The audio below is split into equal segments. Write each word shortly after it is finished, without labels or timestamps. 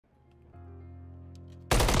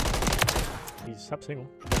He's sub single.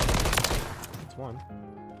 That's one.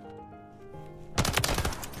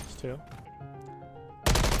 That's two.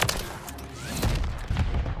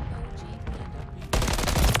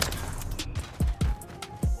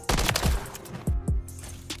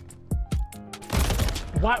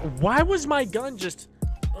 Why was my gun just?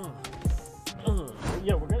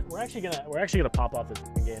 Yeah, we're actually gonna pop off this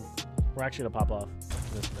game. We're actually gonna pop off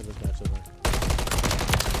in this match so far.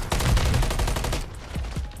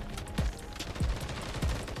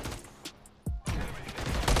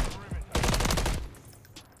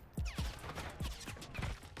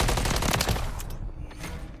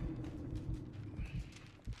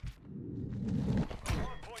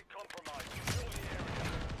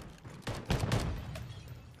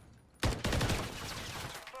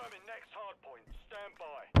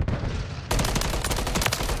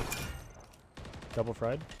 Double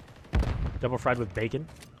fried. Double fried with bacon.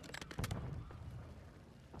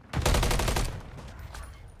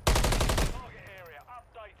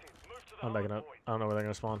 I'm backing up. I don't know where they're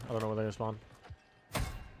gonna spawn. I don't know where they're gonna spawn.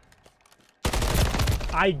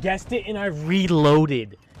 I guessed it and I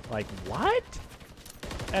reloaded. Like, what?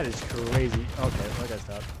 That is crazy. Okay, I gotta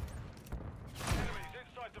stop.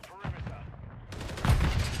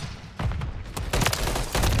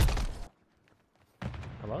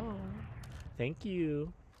 Hello? Thank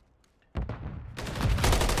you.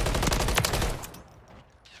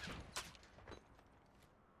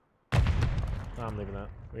 I'm leaving that.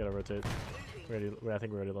 We gotta rotate. I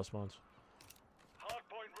think we're ready to lost spawns.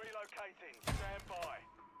 Hardpoint relocating. Stand by.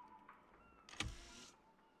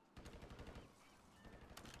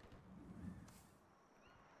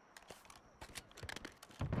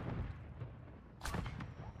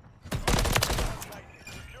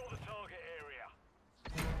 Secure the target area.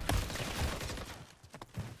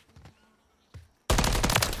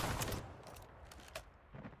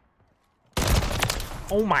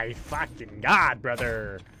 Oh my fucking god,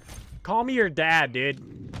 brother. Call me your dad, dude.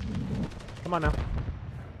 Come on now.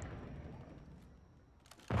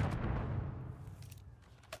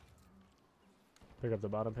 Pick up the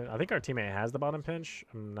bottom pinch. I think our teammate has the bottom pinch.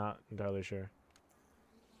 I'm not entirely sure.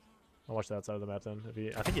 I'll watch that side of the map then.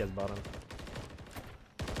 I think he has bottom.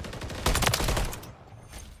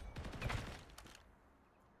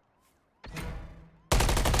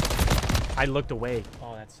 I looked away.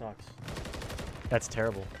 Oh, that sucks. That's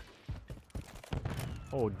terrible.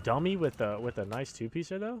 Oh, dummy with a nice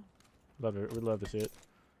two-piecer though. Love it. We'd love to see it.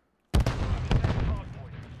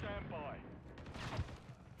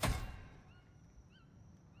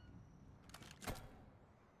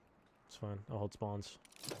 It's fine. I'll hold spawns.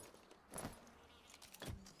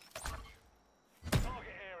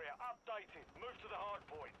 Target area updated. Move to the hard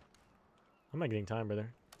point. I'm not getting time,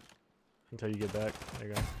 brother. Until you get back. There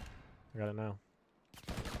you go. I got it now.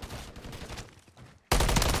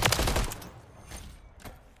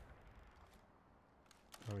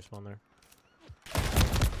 I'll respawn there.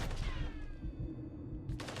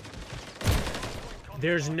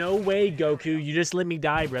 There's no way, Goku. You just let me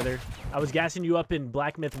die, brother. I was gassing you up in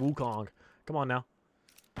Black Myth Wukong. Come on now.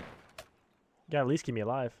 You gotta at least keep me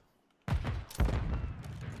alive.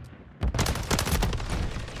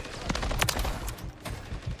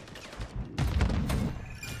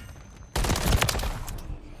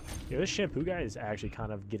 Yo, this shampoo guy is actually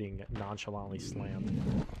kind of getting nonchalantly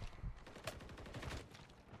slammed.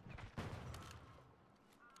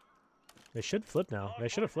 They should flip now. They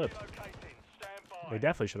should have flipped. They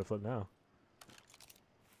definitely should have flipped now.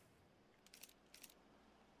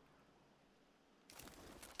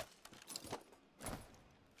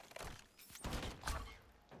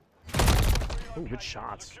 Ooh, good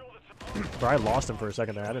shots. Bro, I lost him for a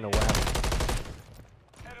second there. I didn't know what happened.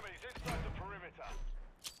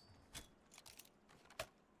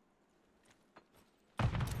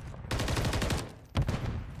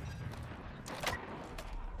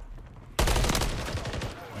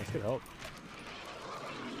 Good help.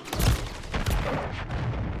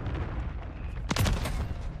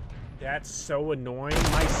 That's so annoying.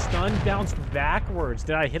 My stun bounced backwards.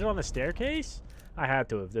 Did I hit it on the staircase? I had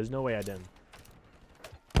to have. There's no way I didn't.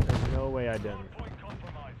 There's no way I didn't.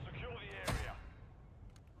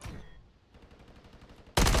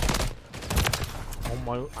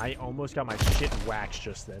 I almost got my shit waxed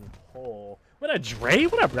just then. Oh, what up, Dre?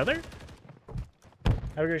 What up, brother?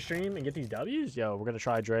 Have a great stream and get these W's? Yo, we're gonna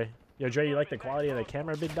try, Dre. Yo, Dre, you like the quality of the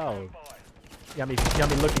camera, big dog? You got me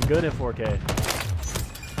looking good in 4K.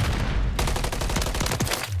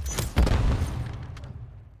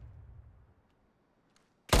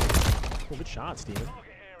 Oh, good shots, Steven.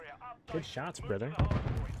 Good shots, brother. I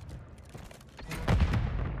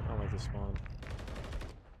don't like this spawn.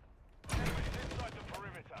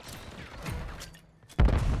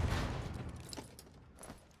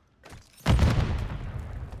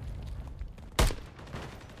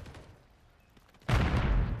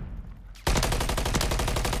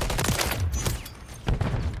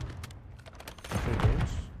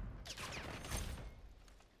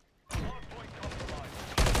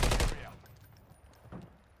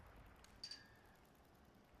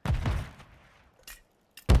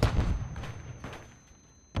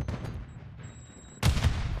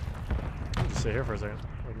 sit here for a second.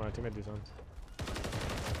 Let my teammate do something.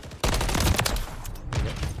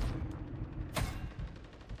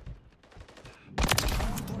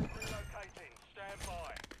 Relocating. Stand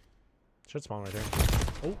by. Should spawn right here.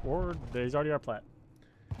 Oh, or he's already our plat.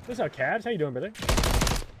 What's up, Cabs? How you doing, brother?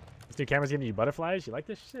 This new camera's giving you butterflies. You like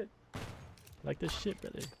this shit? You like this shit,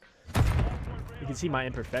 brother? You can see my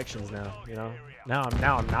imperfections now. You know. Now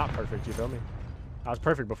I'm not perfect. You feel me? I was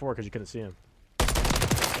perfect before because you couldn't see him.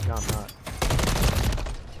 No, I'm not.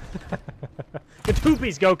 Good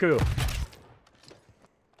two-piece, Goku.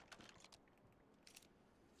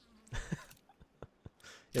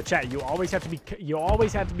 Yo, chat. You always have to be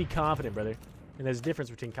confident, brother. And there's a difference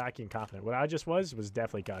between cocky and confident. What I just was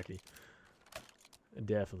definitely cocky.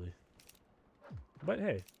 Definitely. But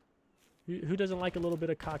hey, who doesn't like a little bit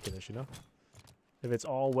of cockiness, you know? If it's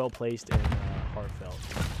all well placed and heartfelt.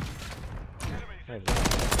 Hey.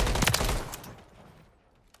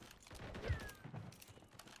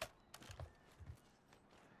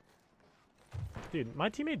 Dude, my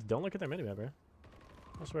teammates don't look at their minimap, bro.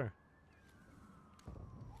 I swear.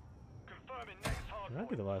 That'd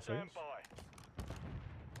be the last seconds.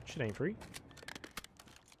 Shit ain't free.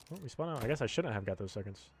 Oh, we spawn out. I guess I shouldn't have got those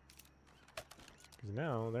seconds. Because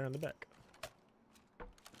now they're in the back.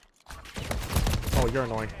 Oh, you're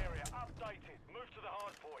annoying.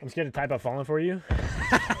 I'm scared to type up falling for you.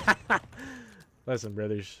 Listen,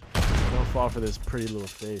 brothers. Don't fall for this pretty little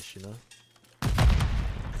fish, you know?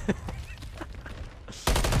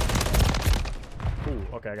 Ooh,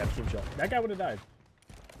 okay, I got a team shot. That guy would have died.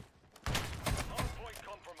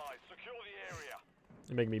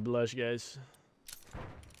 You make me blush, guys.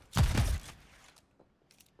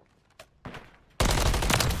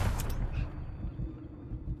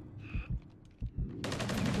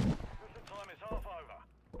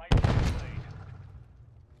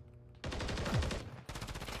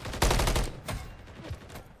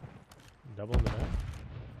 Double in the back.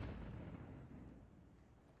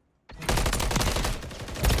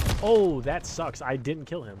 Oh, that sucks. I didn't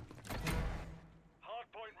kill him.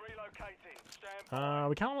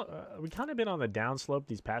 We kind of been on the downslope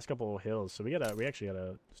these past couple of hills, so we actually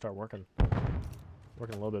gotta start working a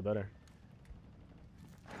little bit better.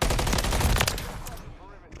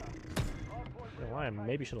 Why I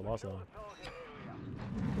maybe should have lost that one.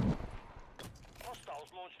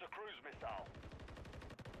 Hostiles launched a cruise missile.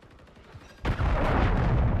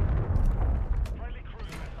 Friendly cruise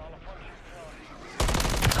missile approaching target.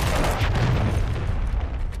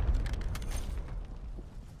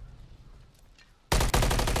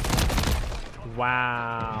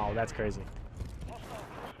 Wow, that's crazy. Hostile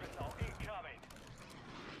cruise missile incoming.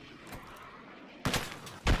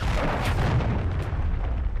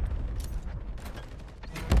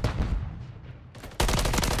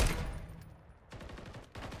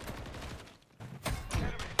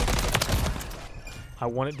 I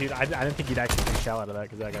wanted, dude. I didn't think he'd actually get a shell out of that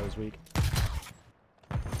because that guy was weak.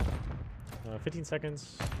 15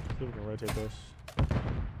 seconds. See if we can rotate this.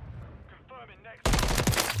 Confirming next.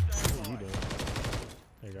 What are you doing?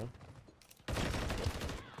 There you go.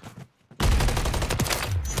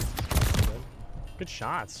 Good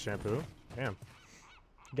shots, Shampoo. Damn.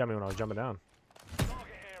 You got me when I was jumping down.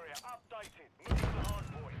 Target area updated. Move to the hard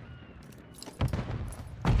point.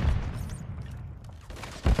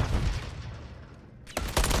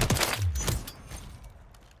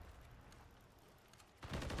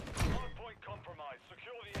 Hard point compromised.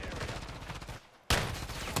 Secure the area.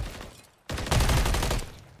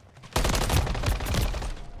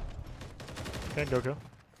 Okay, Goku.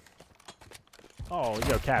 Oh,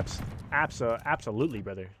 yo, Caps. Absolutely,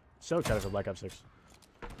 brother. So excited for Black Ops 6.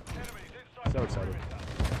 Enemies inside. So excited.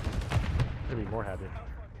 Gonna be more happy.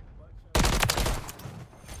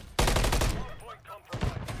 Hard point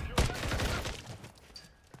compromised. Secure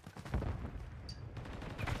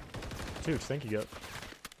the Toots, thank you, Goat.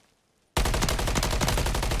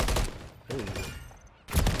 Ooh.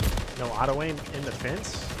 No auto aim in the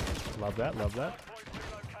fence. Love that, love that. point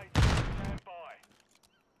relocated. Stand by.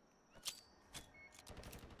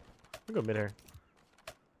 I'll go mid here.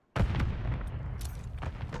 Hard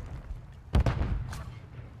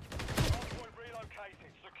point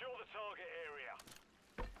relocated. Secure the target area.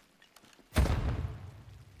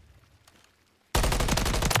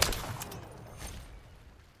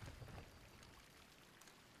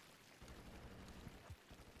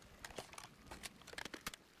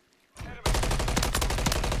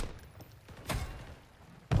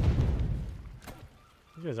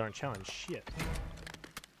 You guys aren't challenged shit.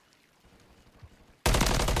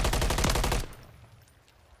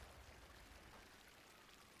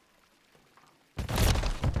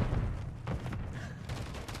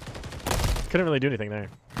 Couldn't really do anything there.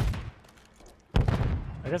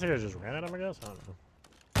 I guess I could have just ran at him, I guess? I don't know.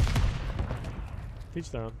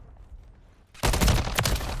 Teach them.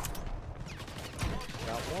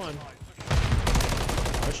 Got one.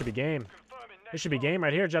 Oh, this should be game. This should be game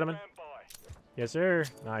right here, gentlemen. Yes, sir.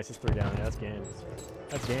 Nice, it's 3 down. Yeah, that's game.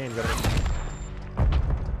 That's game, gentlemen.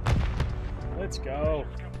 Let's go.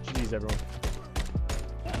 Jeez, everyone.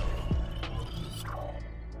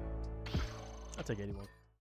 I'll take 81.